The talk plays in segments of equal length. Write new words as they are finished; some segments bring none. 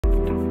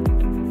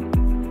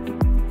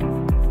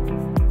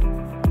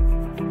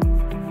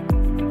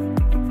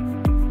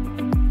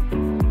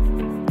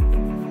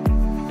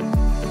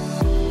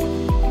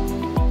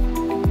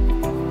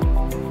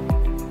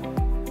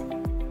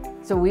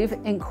we've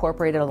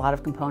incorporated a lot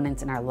of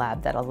components in our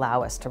lab that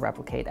allow us to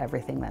replicate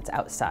everything that's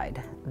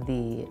outside.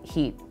 The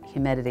heat,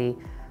 humidity,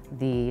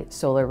 the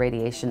solar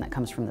radiation that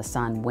comes from the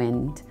sun,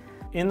 wind.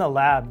 In the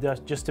lab,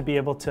 just to be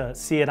able to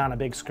see it on a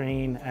big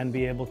screen and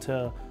be able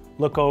to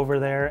look over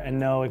there and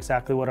know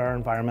exactly what our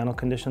environmental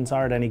conditions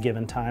are at any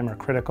given time are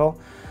critical.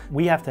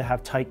 We have to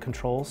have tight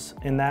controls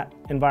in that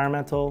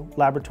environmental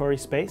laboratory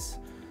space.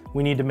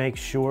 We need to make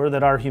sure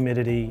that our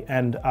humidity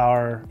and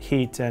our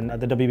heat, and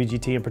the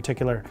WBGT in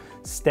particular,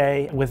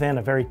 stay within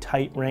a very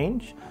tight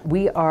range.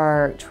 We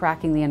are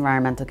tracking the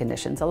environmental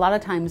conditions. A lot of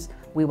times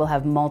we will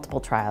have multiple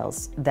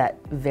trials that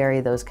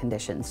vary those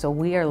conditions. So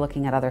we are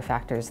looking at other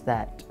factors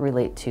that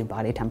relate to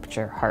body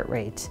temperature, heart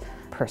rate,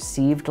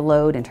 perceived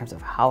load in terms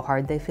of how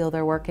hard they feel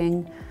they're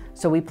working.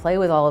 So we play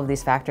with all of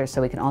these factors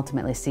so we can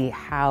ultimately see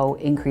how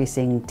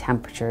increasing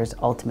temperatures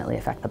ultimately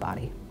affect the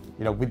body.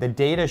 The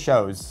data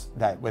shows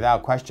that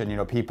without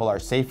question, people are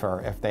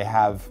safer if they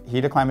have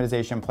heat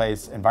acclimatization in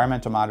place,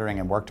 environmental monitoring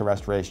and work to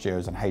rest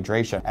ratios and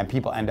hydration, and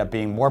people end up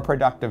being more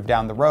productive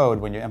down the road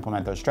when you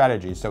implement those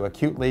strategies. So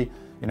acutely,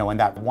 in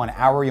that 1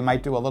 hour you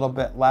might do a little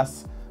bit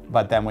less,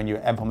 but then when you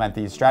implement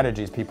these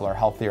strategies, people are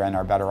healthier and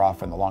are better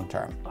off in the long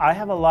term. I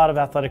have a lot of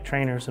athletic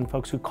trainers and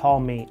folks who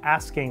call me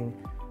asking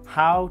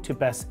how to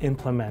best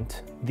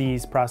implement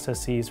these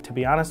processes. To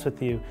be honest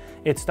with you,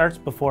 it starts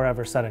before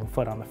ever setting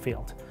foot on the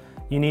field.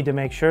 You need to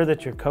make sure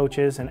that your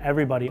coaches and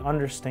everybody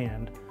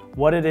understand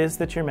what it is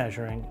that you're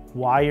measuring,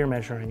 why you're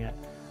measuring it,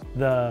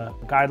 the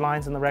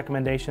guidelines and the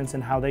recommendations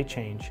and how they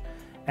change,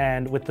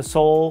 and with the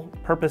sole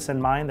purpose in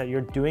mind that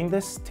you're doing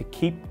this to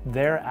keep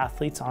their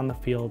athletes on the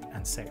field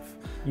and safe.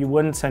 You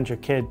wouldn't send your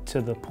kid to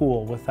the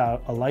pool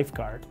without a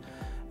lifeguard,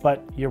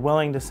 but you're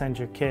willing to send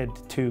your kid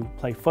to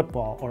play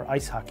football or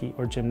ice hockey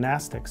or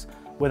gymnastics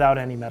without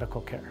any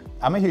medical care.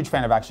 I'm a huge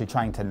fan of actually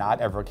trying to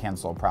not ever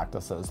cancel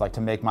practices, like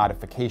to make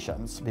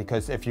modifications,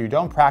 because if you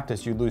don't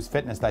practice, you lose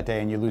fitness that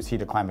day and you lose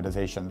heat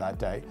acclimatization that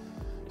day.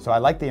 So I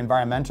like the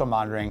environmental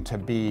monitoring to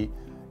be,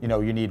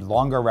 you need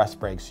longer rest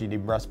breaks, you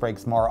need rest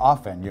breaks more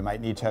often, you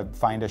might need to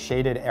find a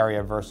shaded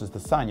area versus the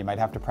sun, you might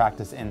have to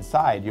practice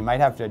inside, you might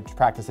have to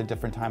practice at a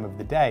different time of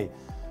the day.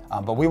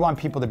 But we want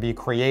people to be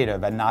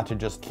creative and not to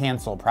just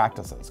cancel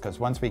practices, because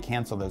once we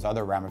cancel, there's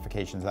other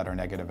ramifications that are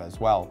negative as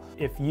well.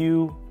 If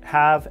you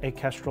have a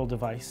Kestrel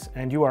device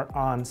and you are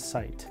on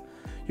site,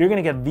 you're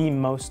going to get the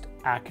most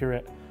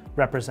accurate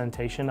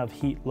representation of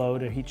heat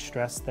load or heat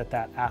stress that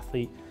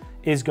athlete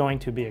is going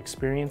to be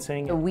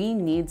experiencing. We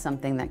need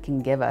something that can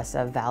give us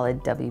a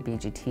valid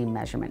WBGT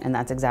measurement, and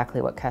that's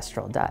exactly what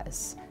Kestrel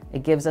does.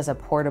 It gives us a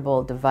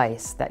portable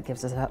device that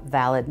gives us a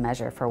valid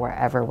measure for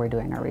wherever we're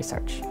doing our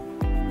research.